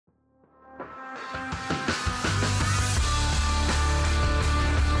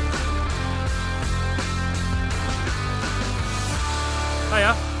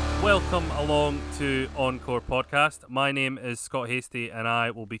welcome along to Encore Podcast. My name is Scott Hasty and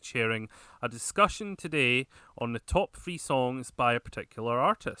I will be chairing a discussion today on the top 3 songs by a particular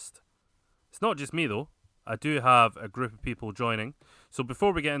artist. It's not just me though, I do have a group of people joining. So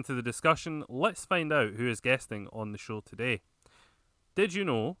before we get into the discussion, let's find out who is guesting on the show today. Did you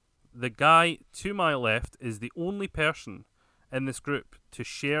know the guy to my left is the only person in this group to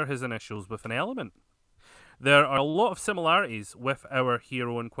share his initials with an element? There are a lot of similarities with our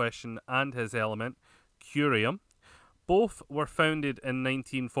hero in question and his element, Curium. Both were founded in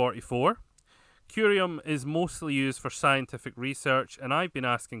 1944. Curium is mostly used for scientific research, and I've been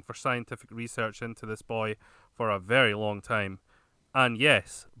asking for scientific research into this boy for a very long time. And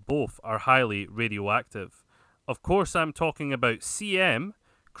yes, both are highly radioactive. Of course, I'm talking about CM,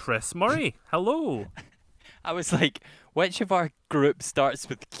 Chris Murray. Hello. I was like, which of our group starts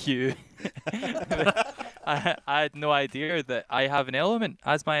with Q? I had no idea that I have an element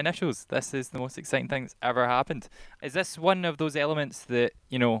as my initials. This is the most exciting thing that's ever happened. Is this one of those elements that,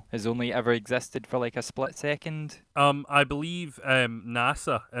 has only ever existed for like a split second? I believe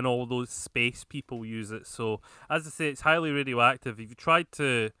NASA and all those space people use it. So, as I say, it's highly radioactive. If you tried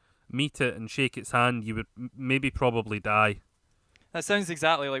to meet it and shake its hand, you would maybe probably die. That sounds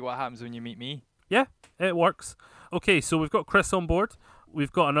exactly like what happens when you meet me. Yeah, it works. Okay, so we've got Chris on board.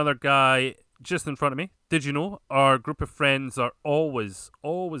 We've got another guy just in front of me. Did you know our group of friends are always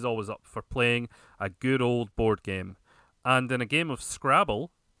up for playing a good old board game? And in a game of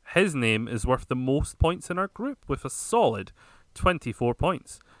Scrabble, his name is worth the most points in our group with a solid 24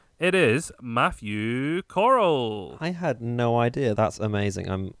 points. It is Matthew Coral. I had no idea. That's amazing.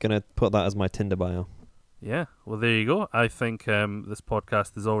 I'm going to put that as my Tinder bio. Yeah, well, there you go. I think this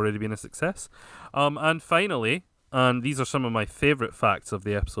podcast has already been a success. And finally, and these are some of my favourite facts of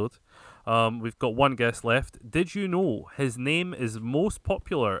the episode, we've got one guest left. Did you know his name is most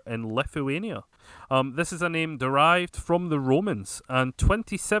popular in Lithuania? This is a name derived from the Romans, and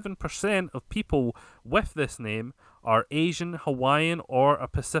 27% of people with this name are Asian, Hawaiian, or a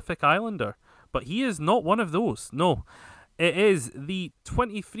Pacific Islander. But he is not one of those, no. It is the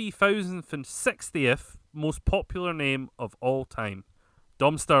 23,060th most popular name of all time.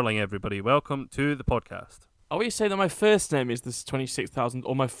 Dom Sterling, everybody. Welcome to the podcast. Are we saying that my first name is this 26,000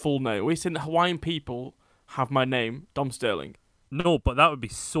 or my full name? Are we saying that Hawaiian people have my name, Dom Sterling? No, but that would be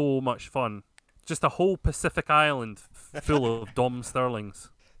so much fun. Just a whole Pacific island full of Dom Sterlings.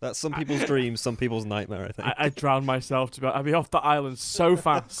 That's some people's dream, some people's nightmare, I think. I'd drown myself. I'd be off the island so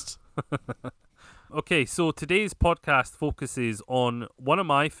fast. Okay, so today's podcast focuses on one of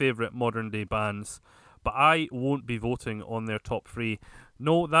my favourite modern day bands, but I won't be voting on their top 3.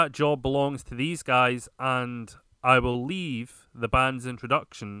 No, that job belongs to these guys, and I will leave the band's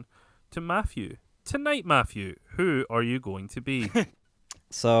introduction to Matthew. Tonight, Matthew, who are you going to be?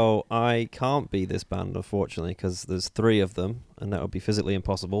 So I can't be this band, unfortunately, because there's 3 of them, and that would be physically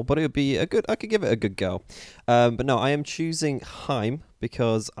impossible. But it would be I could give it a good go. But no, I am choosing Haim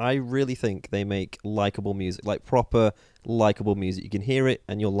because I really think they make likable music, like proper likable music. You can hear it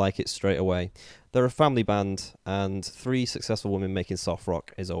and you'll like it straight away. They're a family band, and 3 successful women making soft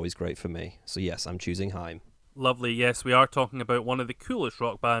rock is always great for me. So yes, I'm choosing Haim. Lovely. Yes, we are talking about one of the coolest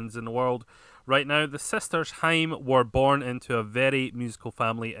rock bands in the world. Right now, the sisters Haim were born into a very musical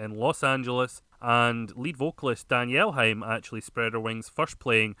family in Los Angeles, and lead vocalist Danielle Haim actually spread her wings first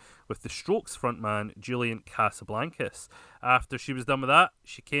playing with the Strokes frontman Julian Casablancas. After she was done with that,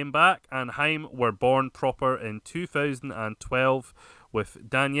 she came back, and Haim were born proper in 2012 with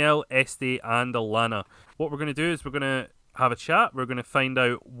Danielle, Este, and Alana. What we're going to do is we're going to have a chat. We're going to find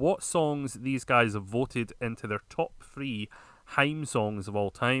out what songs these guys have voted into their top 3 Haim songs of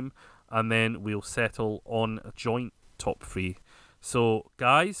all time, and then we'll settle on a joint top 3. So,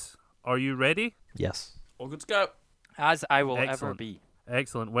 guys, are you ready? Yes. All good to go. As I will ever Excellent. be.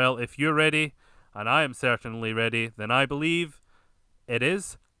 Excellent. Well, if you're ready, and I am certainly ready, then I believe it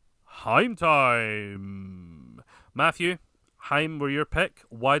is Haim time. Matthew, Haim were your pick.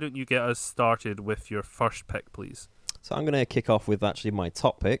 Why don't you get us started with your first pick, please? So I'm going to kick off with actually my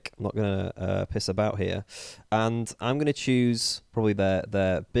top pick. I'm not going to piss about here. And I'm going to choose probably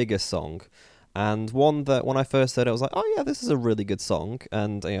their biggest song. And one that when I first heard it, I was like, oh yeah, this is a really good song.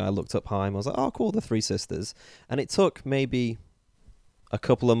 And I looked up Haim. I was like, oh cool, the 3 sisters. And it took maybe a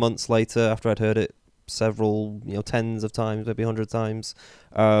couple of months later after I'd heard it several, tens of times, maybe 100 times,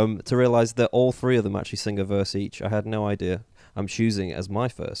 to realise that all 3 of them actually sing a verse each. I had no idea. I'm choosing it as my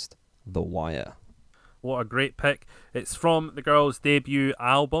first, The Wire. What a great pick. It's from the girls' debut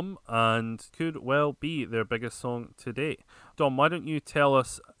album and could well be their biggest song to date. Dom, why don't you tell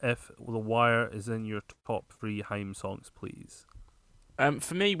us if The Wire is in your top 3 Haim songs, please?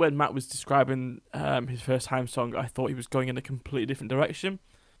 For me, when Matt was describing his first Haim song, I thought he was going in a completely different direction.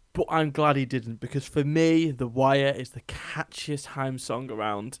 But I'm glad he didn't, because for me, The Wire is the catchiest Haim song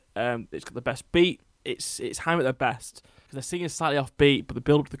around. It's got the best beat. It's Haim at their best. They're singing slightly off beat, but the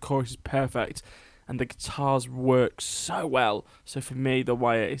build up to the chorus is perfect, and the guitars work so well. So for me, The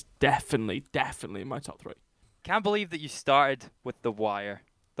Wire is definitely in my top 3. Can't believe that you started with The Wire.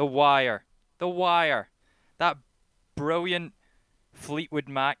 The Wire. The Wire. That brilliant Fleetwood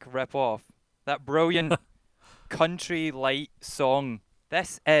Mac rip-off. That brilliant country light song.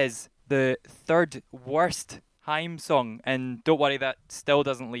 This is the 3rd worst Haim song, and don't worry, that still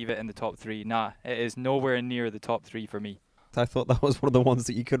doesn't leave it in the top 3. Nah, it is nowhere near the top 3 for me. I thought that was one of the ones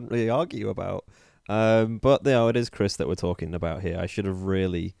that you couldn't really argue about. But it is Chris that we're talking about here. I should have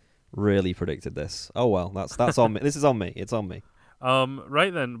really predicted this. Oh well, that's on me. This is on me. It's on me.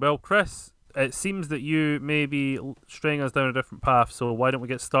 Right then. Well, Chris, it seems that you may be straying us down a different path, so why don't we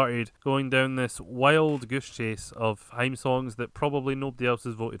get started going down this wild goose chase of Haim songs that probably nobody else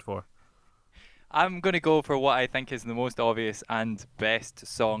has voted for? I'm going to go for what I think is the most obvious and best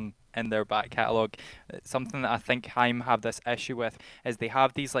song in their back catalogue. Something that I think Haim have this issue with is they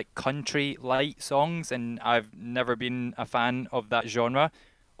have these like country light songs, and I've never been a fan of that genre,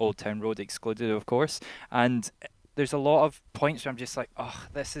 Old Town Road excluded of course, and there's a lot of points where I'm just like, oh,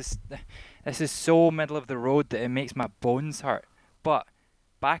 this is so middle of the road that it makes my bones hurt. But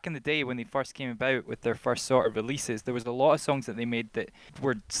back in the day when they first came about with their first sort of releases, there was a lot of songs that they made that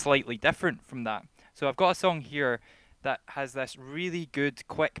were slightly different from that. So I've got a song here that has this really good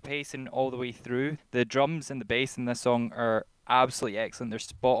quick pacing all the way through. The drums and the bass in this song are absolutely excellent. They're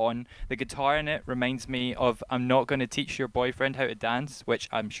spot on. The guitar in it reminds me of I'm Not Gonna Teach Your Boyfriend How to Dance, which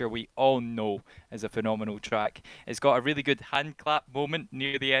I'm sure we all know is a phenomenal track. It's got a really good hand clap moment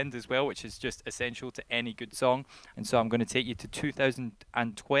near the end as well, which is just essential to any good song. And so I'm going to take you to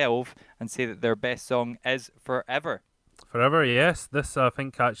 2012 and say that their best song is Forever. Forever, yes. This, I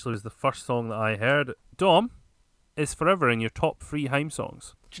think, actually was the first song that I heard. Dom, is Forever in your top 3 Haim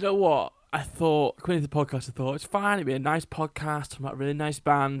songs? Do you know what? I thought, according to the podcast, I thought it's fine, it'd be a nice podcast from that really nice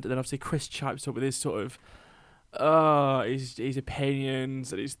band, and then obviously Chris chimes up with his sort of, his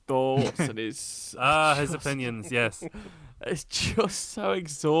opinions and his thoughts and his... his opinions, yes. It's just so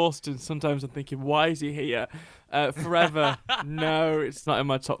exhausting. Sometimes I'm thinking, why is he here? Forever, no, it's not in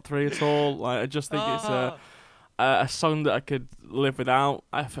my top 3 at all. Like, I just think it's a song that I could live without.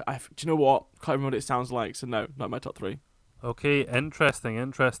 Do you know what? Can't remember what it sounds like, so no, not in my top 3. Okay, interesting.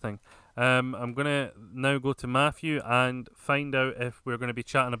 I'm going to now go to Matthew and find out if we're going to be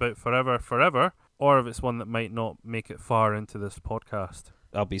chatting about Forever, or if it's one that might not make it far into this podcast.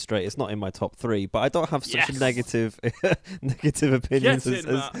 I'll be straight. It's not in my top 3, but I don't have such Yes! negative opinions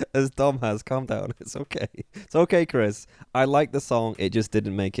as Dom has. Calm down. It's okay. It's okay, Chris. I like the song. It just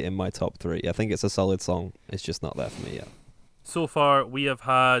didn't make it in my top 3. I think it's a solid song. It's just not there for me yet. So far, we have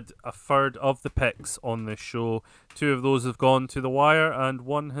had a third of the picks on this show. 2 of those have gone to The Wire, and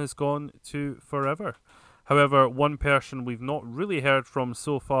 1 has gone to Forever. However, one person we've not really heard from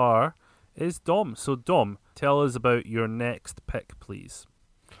so far is Dom. So, Dom, tell us about your next pick, please.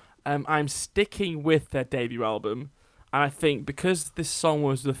 I'm sticking with their debut album, and I think because this song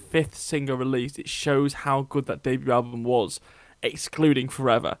was the 5th single released, it shows how good that debut album was, excluding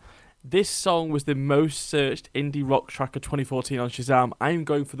Forever. This song was the most searched indie rock track of 2014 on Shazam. I'm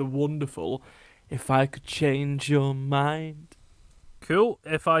going for the wonderful If I Could Change Your Mind. Cool.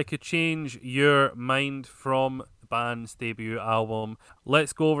 If I Could Change Your Mind from the band's debut album.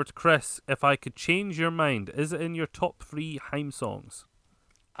 Let's go over to Chris. If I Could Change Your Mind, is it in your top 3 Haim songs?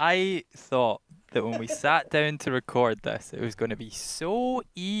 I thought that when we sat down to record this, it was going to be so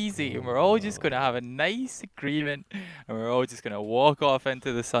easy, and we're all just going to have a nice agreement, and we're all just going to walk off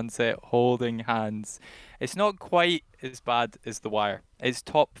into the sunset holding hands. It's not quite as bad as The Wire. It's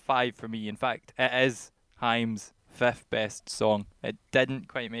top 5 for me. In fact, it is Haim's 5th best song. It didn't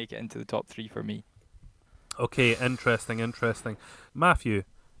quite make it into the top 3 for me. Okay, interesting. Matthew,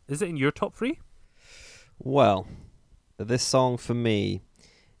 is it in your top 3? Well, this song for me,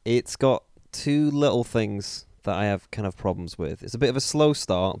 it's got 2 little things that I have kind of problems with. It's a bit of a slow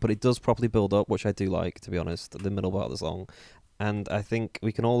start, but it does properly build up, which I do like, to be honest, the middle part of the song. And I think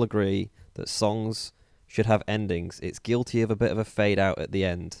we can all agree that songs should have endings. It's guilty of a bit of a fade out at the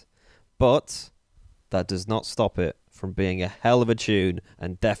end. But that does not stop it from being a hell of a tune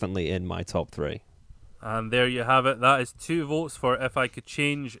and definitely in my top 3. And there you have it. That is 2 votes for If I Could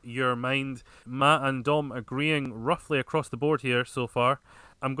Change Your Mind. Matt and Dom agreeing roughly across the board here so far.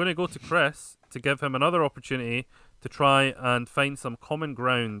 I'm going to go to Chris to give him another opportunity to try and find some common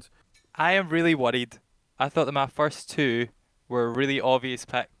ground. I am really worried. I thought that my first 2 were really obvious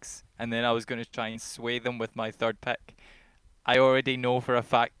picks, and then I was going to try and sway them with my third pick. I already know for a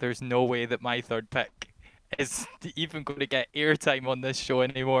fact there's no way that my third pick is even going to get airtime on this show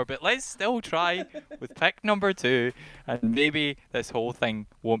anymore, but let's still try with pick number 2, and maybe this whole thing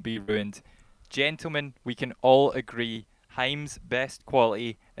won't be ruined. Gentlemen, we can all agree Haim's best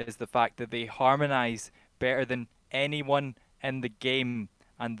quality is the fact that they harmonise better than anyone in the game,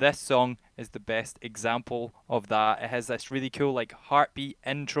 and this song is the best example of that. It has this really cool like heartbeat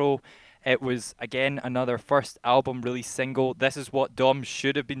intro. It was, again, another first album release single. This is what Dom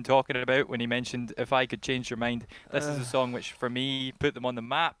should have been talking about when he mentioned If I Could Change Your Mind. This is a song which, for me, put them on the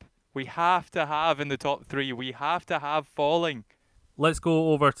map. We have to have in the top 3. We have to have Falling. Let's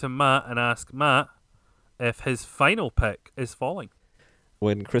go over to Matt and ask Matt if his final pick is Falling.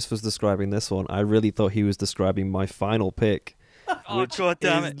 When Chris was describing this one, I really thought he was describing my final pick, which God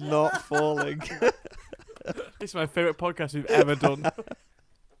damn is it. not Falling. This is my favourite podcast we've ever done.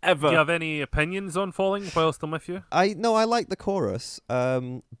 Ever. Do you have any opinions on Falling whilst I'm with you? I like the chorus,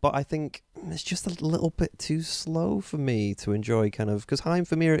 but I think it's just a little bit too slow for me to enjoy, kind of, because Haim,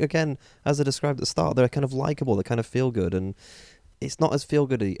 for me, again, as I described at the start, they're kind of likeable, they kind of feel good, and it's not as feel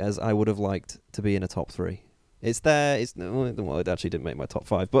goody as I would have liked to be in a top 3. It's there. Well, it actually didn't make my top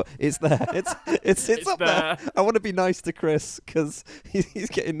 5, but it's there. It's up there. I want to be nice to Chris because he's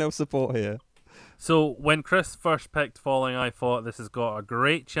getting no support here. So when Chris first picked Falling, I thought this has got a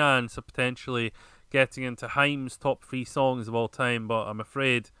great chance of potentially getting into Haim's top 3 songs of all time, but I'm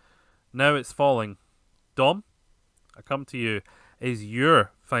afraid now it's Falling. Dom, I come to you. Is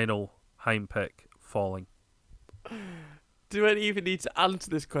your final Haim pick Falling? Do I even need to answer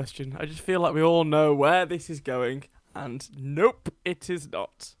this question? I just feel like we all know where this is going, and nope, it is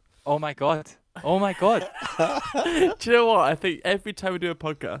not. Oh my god. Oh my god. Do you know what? I think every time we do a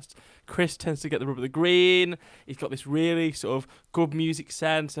podcast, Chris tends to get the rub of the green. He's got this really sort of good music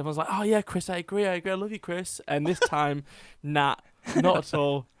sense. Everyone's like, oh yeah, Chris, I agree. I love you, Chris. And this time, nah, not at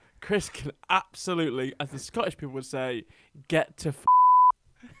all. Chris can absolutely, as the Scottish people would say, get to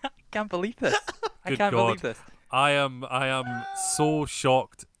I can't believe this. I Good can't God. believe this. I am so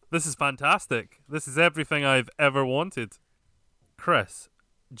shocked. This is fantastic. This is everything I've ever wanted. Chris,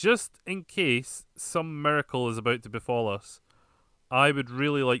 just in case some miracle is about to befall us, I would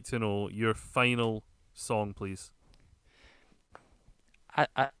really like to know your final song, please.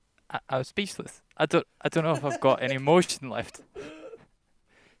 I was speechless. I don't know if I've got any emotion left. Do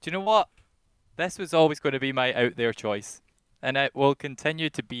you know what? This was always going to be my out there choice, and it will continue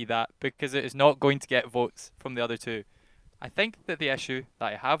to be that because it is not going to get votes from the other two. I think that the issue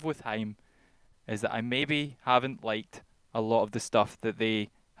that I have with Haim is that I maybe haven't liked a lot of the stuff that they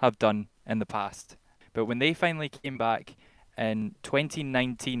have done in the past. But when they finally came back in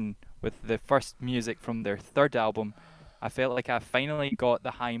 2019 with the first music from their third album, I felt like I finally got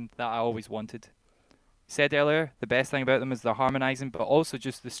the Haim that I always wanted. Said earlier, the best thing about them is their harmonising, but also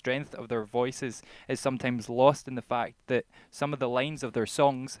just the strength of their voices is sometimes lost in the fact that some of the lines of their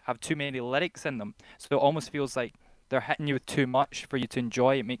songs have too many lyrics in them. So it almost feels like they're hitting you with too much for you to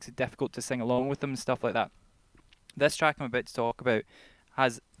enjoy. It makes it difficult to sing along with them and stuff like that. This track I'm about to talk about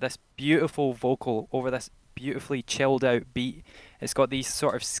has this beautiful vocal over this beautifully chilled out beat. It's got these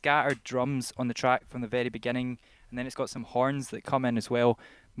sort of scattered drums on the track from the very beginning, and then it's got some horns that come in as well.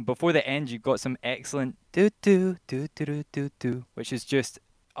 Before the end, you've got some excellent do do do do do do do, which is just,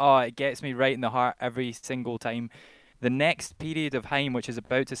 oh, it gets me right in the heart every single time. The next period of Haim, which is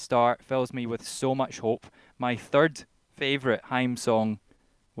about to start, fills me with so much hope. My third favourite Haim song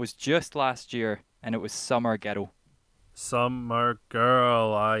was just last year, and it was Summer Girl. Summer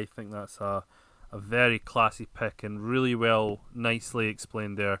Girl. I think that's a very classy pick and really well, nicely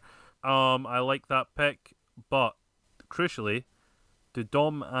explained there. I like that pick, but crucially, to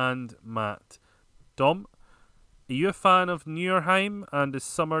Dom and Matt. Dom, are you a fan of Haim, and is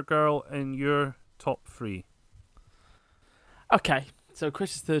Summer Girl in your top 3? Okay, so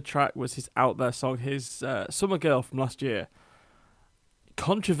Chris's third track was his out there song, his Summer Girl from last year.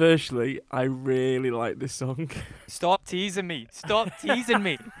 Controversially, I really like this song. Stop teasing me. Stop teasing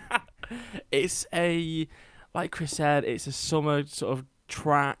me. It's like Chris said, it's a summer sort of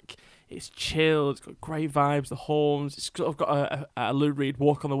track. It's chilled, it's got great vibes, the horns. It's sort of got a Lou Reed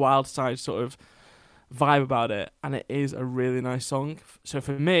Walk on the Wild Side sort of vibe about it. And it is a really nice song. So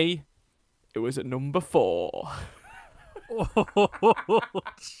for me, it was at number 4. Oh,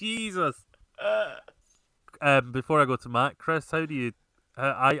 Jesus. Before I go to Matt, Chris, how do you...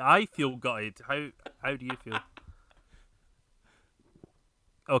 I feel gutted. How do you feel?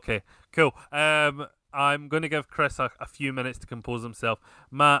 Okay, cool. I'm going to give Chris a few minutes to compose himself.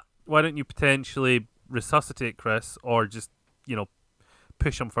 Matt, why don't you potentially resuscitate Chris or just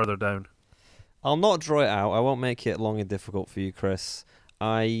push them further down. I'll not draw it out. I won't make it long and difficult for you, Chris.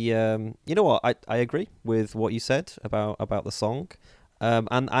 You know what? I agree with what you said about the song,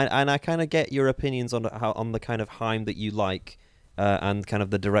 and I kind of get your opinions on the kind of Haim that you like, and kind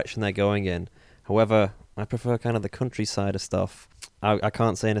of the direction they're going in. However, I prefer kind of the countryside of stuff. I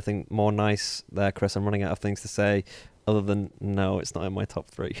can't say anything more nice there, Chris. I'm running out of things to say, other than no, it's not in my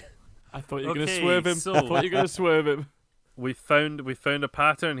top 3. I thought you were going to Okay, swerve him. so- I thought you were going to swerve him. We found a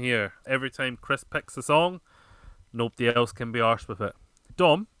pattern here. Every time Chris picks a song, nobody else can be arsed with it.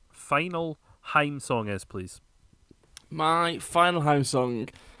 Dom, final Haim song is, please. My final Haim song,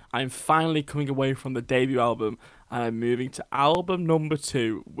 I'm finally coming away from the debut album and I'm moving to album number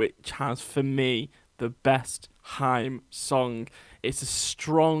 2, which has, for me, the best Haim song. It's a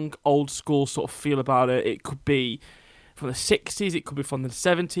strong, old school sort of feel about it. It could be from the 60s, it could be from the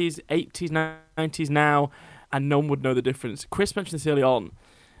 70s, 80s, 90s now, and no one would know the difference. Chris mentioned this early on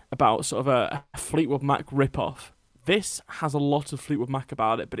about sort of a Fleetwood Mac ripoff. This has a lot of Fleetwood Mac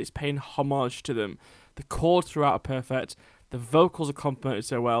about it, but it's paying homage to them. The chords throughout are perfect. The vocals are complemented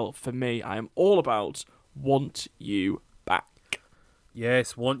so well. For me, I am all about Want You Back.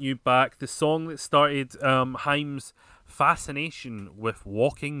 Yes, Want You Back, the song that started Haim's fascination with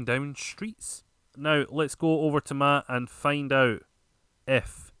walking down streets. Now, let's go over to Matt and find out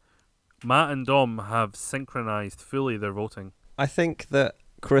if Matt and Dom have synchronised fully their voting. I think that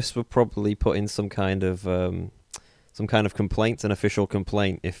Chris would probably put in some kind of complaint, an official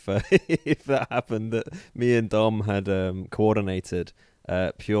complaint, if if that happened, that me and Dom had coordinated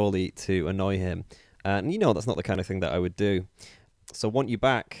purely to annoy him. And that's not the kind of thing that I would do. So Want You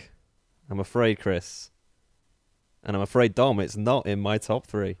Back, I'm afraid, Chris, and I'm afraid, Dom, it's not in my top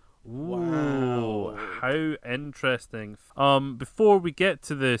 3. Wow, how interesting. Before we get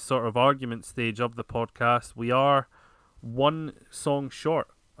to the sort of argument stage of the podcast, we are one song short,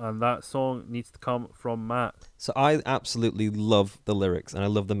 and that song needs to come from Matt. So I absolutely love the lyrics and I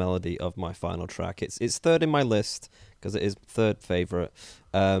love the melody of my final track. It's third in my list because it is third favourite.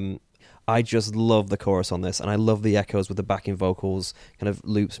 I just love the chorus on this, and I love the echoes with the backing vocals, kind of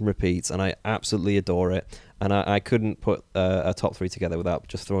loops and repeats, and I absolutely adore it. And I couldn't put a top 3 together without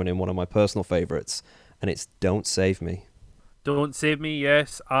just throwing in one of my personal favourites, and it's Don't Save Me. Don't Save Me,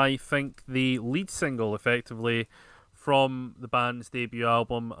 yes. I think the lead single, effectively, from the band's debut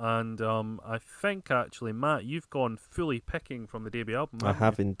album, and I think, actually, Matt, you've gone fully picking from the debut album. I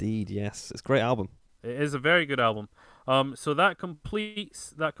have indeed, yes. It's a great album. It is a very good album. So that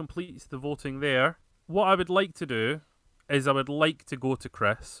completes the voting there. What I would like to do is I would like to go to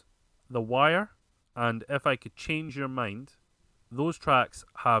Chris, The Wire, and If I Could Change Your Mind. Those tracks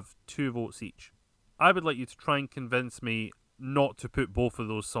have 2 votes each. I would like you to try and convince me not to put both of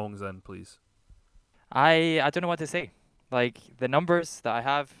those songs in, please. I don't know what to say. Like, the numbers that I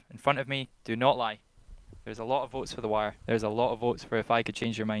have in front of me do not lie. There's a lot of votes for The Wire. There's a lot of votes for If I Could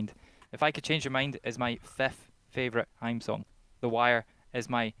Change Your Mind. If I Could Change Your Mind is my 5th favourite Haim song. The Wire is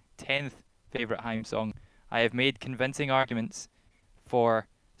my 10th favourite Haim song. I have made convincing arguments for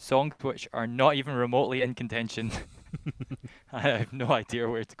songs which are not even remotely in contention. I have no idea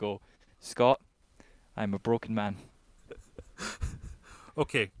where to go. Scott, I'm a broken man.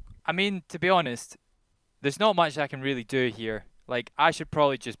 Okay. I mean, to be honest, there's not much I can really do here. Like, I should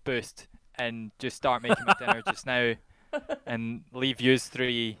probably just boost and just start making my dinner just now and leave yous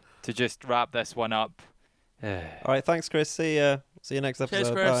 3 to just wrap this one up. All right, thanks, Chris. See you next episode. Cheers,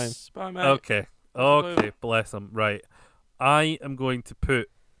 Chris. Bye, mate. Okay, bless him. Right. I am going to put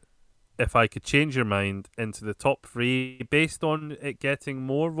If I Could Change Your Mind into the top 3 based on it getting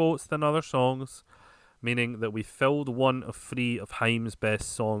more votes than other songs, meaning that we filled one of 3 of Haim's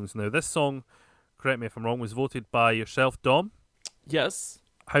best songs. Now, this song, correct me if I'm wrong, was voted by yourself, Dom. Yes.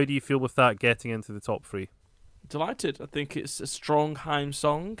 How do you feel with that getting into the top 3? Delighted. I think it's a strong Haim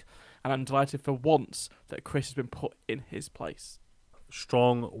song, and I'm delighted for once that Chris has been put in his place.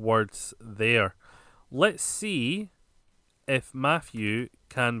 Strong words there. Let's see if Matthew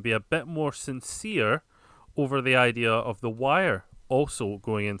can be a bit more sincere over the idea of The Wire also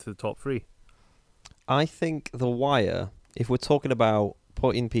going into the top 3. I think The Wire, if we're talking about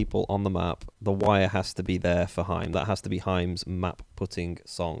putting people on the map, The Wire has to be there for Haim. That has to be Haim's map-putting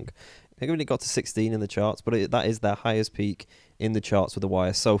song. I think it only got to 16 in the charts, but that is their highest peak in the charts with The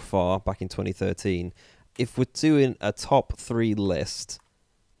Wire so far, back in 2013. If we're doing a top 3 list,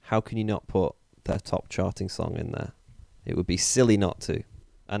 how can you not put their top charting song in there? It would be silly not to.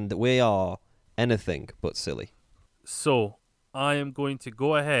 And we are anything but silly. So, I am going to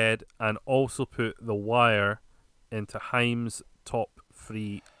go ahead and also put The Wire into Haim's top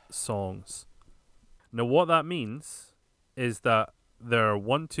 3 songs. Now, what that means is that there are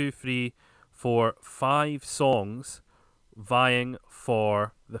 1, 2, 3, 4, 5 songs vying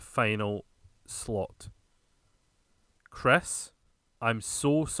for the final slot. Chris, I'm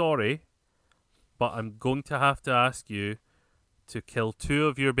so sorry, but I'm going to have to ask you to kill 2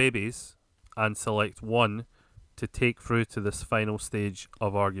 of your babies and select 1 to take through to this final stage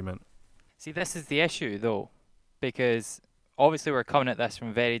of argument. See, this is the issue, though, because obviously we're coming at this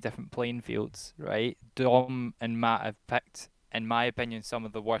from very different playing fields, right? Dom and Matt have picked, in my opinion, some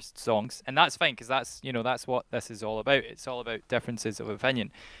of the worst songs, and that's fine because that's what this is all about. It's all about differences of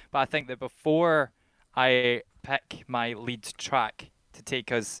opinion. But I think that before I pick my lead track to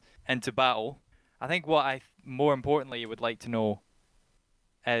take us into battle, I think what I more importantly would like to know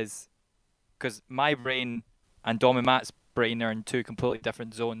is, because my brain and Dom and Matt's brain are in 2 completely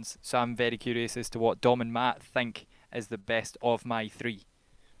different zones, so I'm very curious as to what Dom and Matt think is the best of my 3.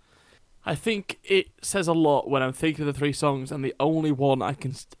 I think it says a lot when I'm thinking of the 3 songs, and the only one I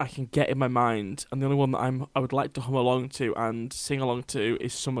can get in my mind, and the only one that I would like to hum along to and sing along to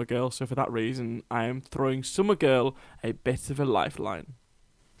is Summer Girl. So for that reason, I am throwing Summer Girl a bit of a lifeline.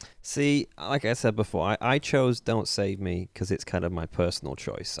 See, like I said before, I chose Don't Save Me because it's kind of my personal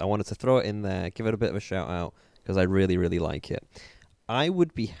choice. I wanted to throw it in there, give it a bit of a shout out because I really, really like it. I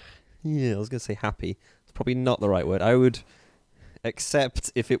would be, I was going to say happy. It's probably not the right word. I would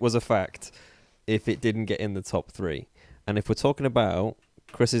accept if it was a fact if it didn't get in the top 3. And if we're talking about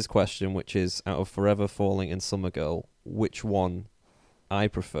Chris's question, which is out of Forever, Falling and Summer Girl, which one I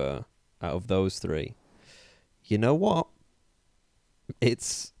prefer out of those 3, you know what?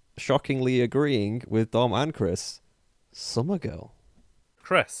 It's shockingly agreeing with Dom and Chris. Summer Girl.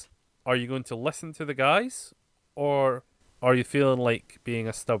 Chris, are you going to listen to the guys, or are you feeling like being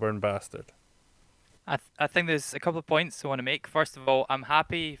a stubborn bastard? I think there's a couple of points I want to make. First of all, I'm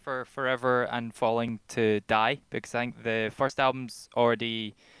happy for Forever and Falling to die because I think the first album's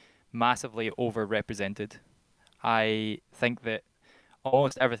already massively overrepresented. I think that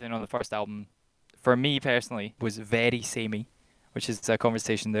almost everything on the first album, for me personally, was very samey, which is a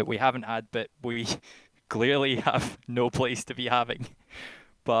conversation that we haven't had, but we clearly have no place to be having.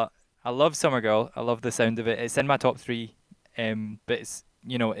 But I love Summer Girl. I love the sound of it. It's in my top 3, but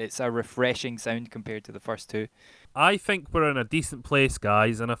it's a refreshing sound compared to the first 2. I think we're in a decent place,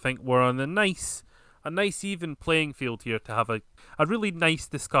 guys, and I think we're on a nice even playing field here to have a really nice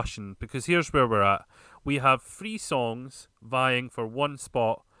discussion, because here's where we're at. We have 3 songs vying for 1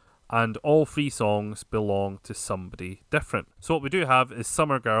 spot, and all 3 songs belong to somebody different. So what we do have is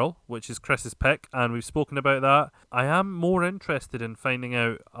Summer Girl, which is Chris's pick, and we've spoken about that. I am more interested in finding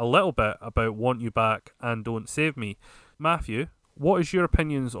out a little bit about Want You Back and Don't Save Me. Matthew, what is your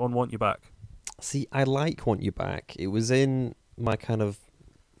opinions on Want You Back? See, I like Want You Back. It was in my kind of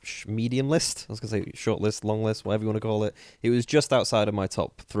medium list. I was going to say short list, long list, whatever you want to call it. It was just outside of my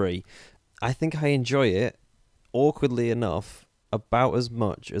top 3. I think I enjoy it, awkwardly enough, about as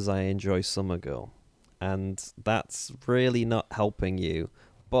much as I enjoy Summer Girl. And that's really not helping you.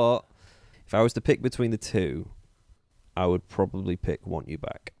 But if I was to pick between the 2, I would probably pick Want You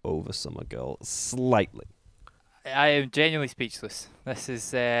Back over Summer Girl slightly. I am genuinely speechless. This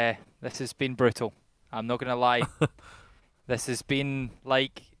has been brutal. I'm not going to lie. This has been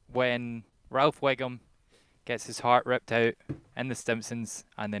like when Ralph Wiggum gets his heart ripped out in The Simpsons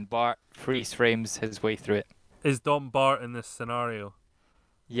and then Bart freeze frames his way through it. Is Dom Bart in this scenario?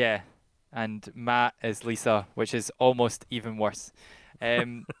 Yeah, and Matt is Lisa, which is almost even worse.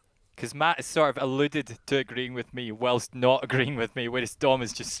 Because Matt has sort of alluded to agreeing with me whilst not agreeing with me, whereas Dom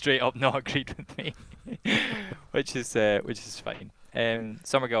has just straight up not agreed with me, which is fine.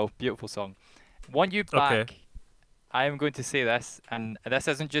 Summer Girl, beautiful song. Want You Back. Okay. I am going to say this, and this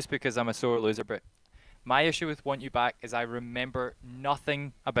isn't just because I'm a sore loser, but my issue with Want You Back is I remember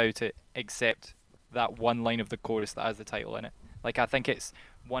nothing about it except that one line of the chorus that has the title in it. Like, I think it's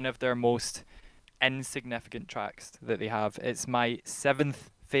one of their most insignificant tracks that they have. It's my 7th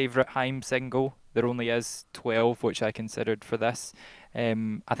favourite Haim single. There only is 12, which I considered for this.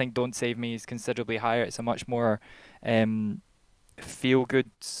 I think Don't Save Me is considerably higher. It's a much more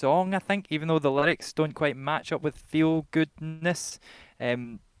feel-good song, I think, even though the lyrics don't quite match up with feel-goodness.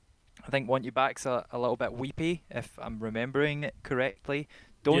 I think Want You Back's a little bit weepy, if I'm remembering it correctly.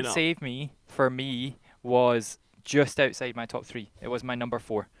 Don't Save Me, for me, was just outside my top 3. It was my number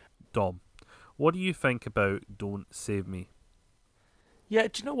 4. Dom, what do you think about Don't Save Me? Yeah,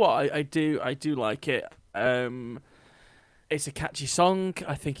 do you know what? I do like it. It's a catchy song.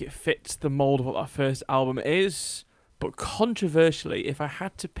 I think it fits the mould of what that first album is. But controversially, if I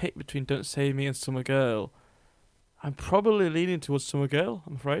had to pick between Don't Save Me and Summer Girl, I'm probably leaning towards Summer Girl,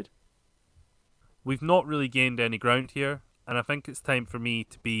 I'm afraid. We've not really gained any ground here. and I think it's time for me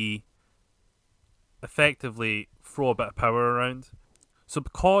to be effectively throw a bit of power around. So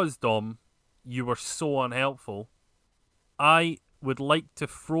because, Dom, you were so unhelpful, I would like to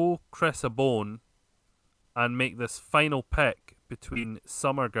throw Chris a bone and make this final pick between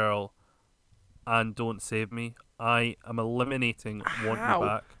Summer Girl and Don't Save Me. I am eliminating Want You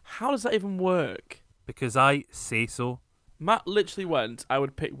Back. How does that even work? Because I say so. Matt literally went, I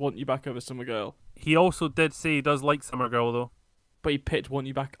would pick Want You Back over Summer Girl. He also did say he does like Summer Girl, though. But he picked Want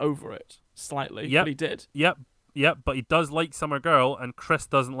You Back over it. Slightly. Yep. But he did. Yep, but he does like Summer Girl, and Chris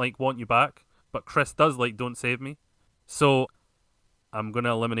doesn't like Want You Back, but Chris does like Don't Save Me. So, I'm going to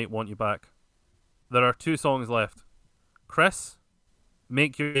eliminate Want You Back. There are 2 songs left. Chris,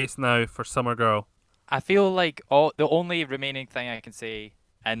 make your case now for Summer Girl. I feel like the only remaining thing I can say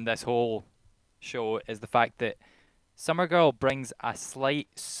in this whole show is the fact that Summer Girl brings a slight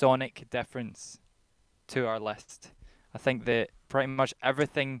sonic difference to our list. I think that pretty much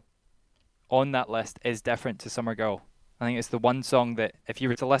everything on that list is different to Summer Girl. I think it's the one song that if you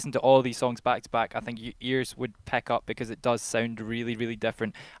were to listen to all these songs back to back, I think your ears would pick up because it does sound really, really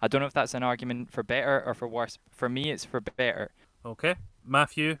different. I don't know if that's an argument for better or for worse. For me, it's for better. Okay.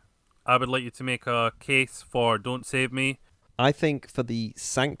 Matthew, I would like you to make a case for Don't Save Me. I think for the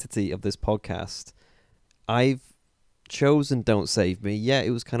sanctity of this podcast, I've chosen Don't Save Me. Yeah,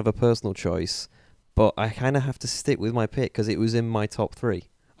 it was kind of a personal choice, but I kind of have to stick with my pick because it was in my top 3.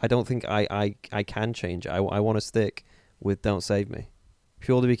 I don't think I can change it. I want to stick with Don't Save Me,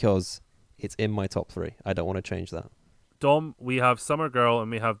 purely because it's in my top 3. I don't want to change that. Dom, we have Summer Girl and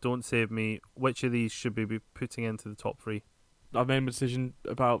we have Don't Save Me. Which of these should we be putting into the top 3? I made my decision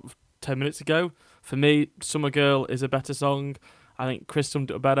about 10 minutes ago. For me, Summer Girl is a better song. I think Chris summed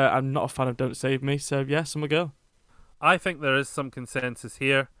it better. I'm not a fan of Don't Save Me, so yeah, Summer Girl. I think there is some consensus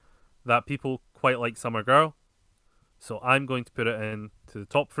here that people quite like Summer Girl. So I'm going to put it in to the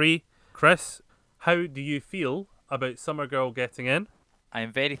top 3. Chris, how do you feel about Summer Girl getting in? I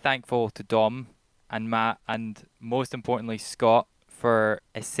am very thankful to Dom and Matt and most importantly Scott for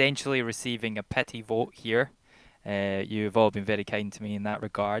essentially receiving a pity vote here. You've all been very kind to me in that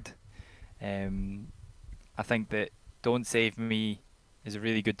regard. I think that Don't Save Me is a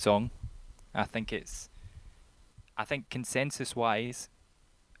really good song. I think consensus-wise,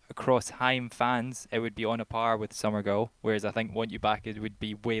 across Haim fans, it would be on a par with Summer Girl, whereas I think Want You Back would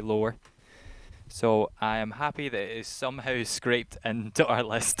be way lower. So I am happy that it is somehow scraped into our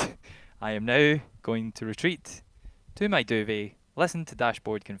list. I am now going to retreat to my duvet, listen to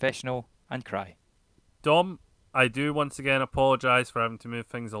Dashboard Confessional, and cry. Dom, I do once again apologise for having to move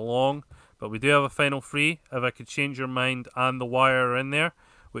things along, but we do have a final 3. If I could change your mind and The Wire are in there,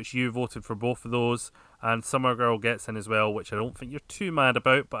 which you voted for both of those, and Summer Girl gets in as well, which I don't think you're too mad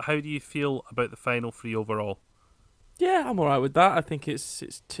about, but how do you feel about the final 3 overall? Yeah, I'm alright with that. I think it's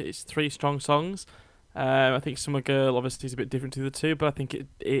 3 strong songs. I think Summer Girl obviously is a bit different to the 2, but I think it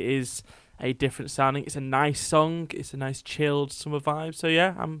is a different sounding. It's a nice song. It's a nice chilled summer vibe. So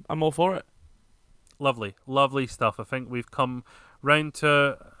yeah, I'm all for it. Lovely stuff. I think we've come round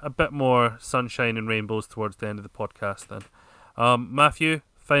to a bit more sunshine and rainbows towards the end of the podcast then. Matthew,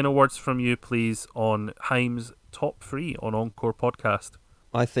 final words from you, please, on Haim's top 3 on Encore Podcast.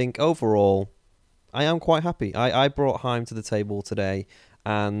 I think overall, I am quite happy. I brought Haim to the table today,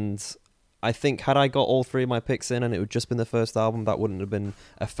 and I think had I got all 3 of my picks in and it would just been the first album, that wouldn't have been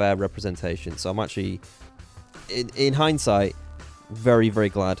a fair representation. So I'm actually, in hindsight, very, very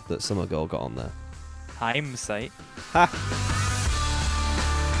glad that Summer Girl got on there. Hindsight.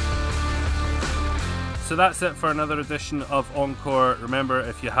 So that's it for another edition of Encore. Remember,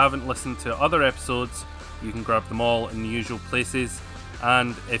 if you haven't listened to other episodes, you can grab them all in the usual places.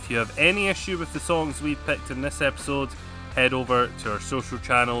 And if you have any issue with the songs we picked in this episode, head over to our social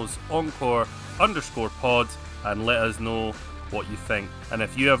channels, Encore_pod, and let us know what you think. And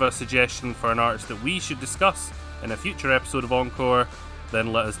if you have a suggestion for an artist that we should discuss in a future episode of Encore,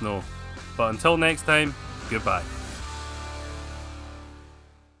 then let us know. But until next time, goodbye.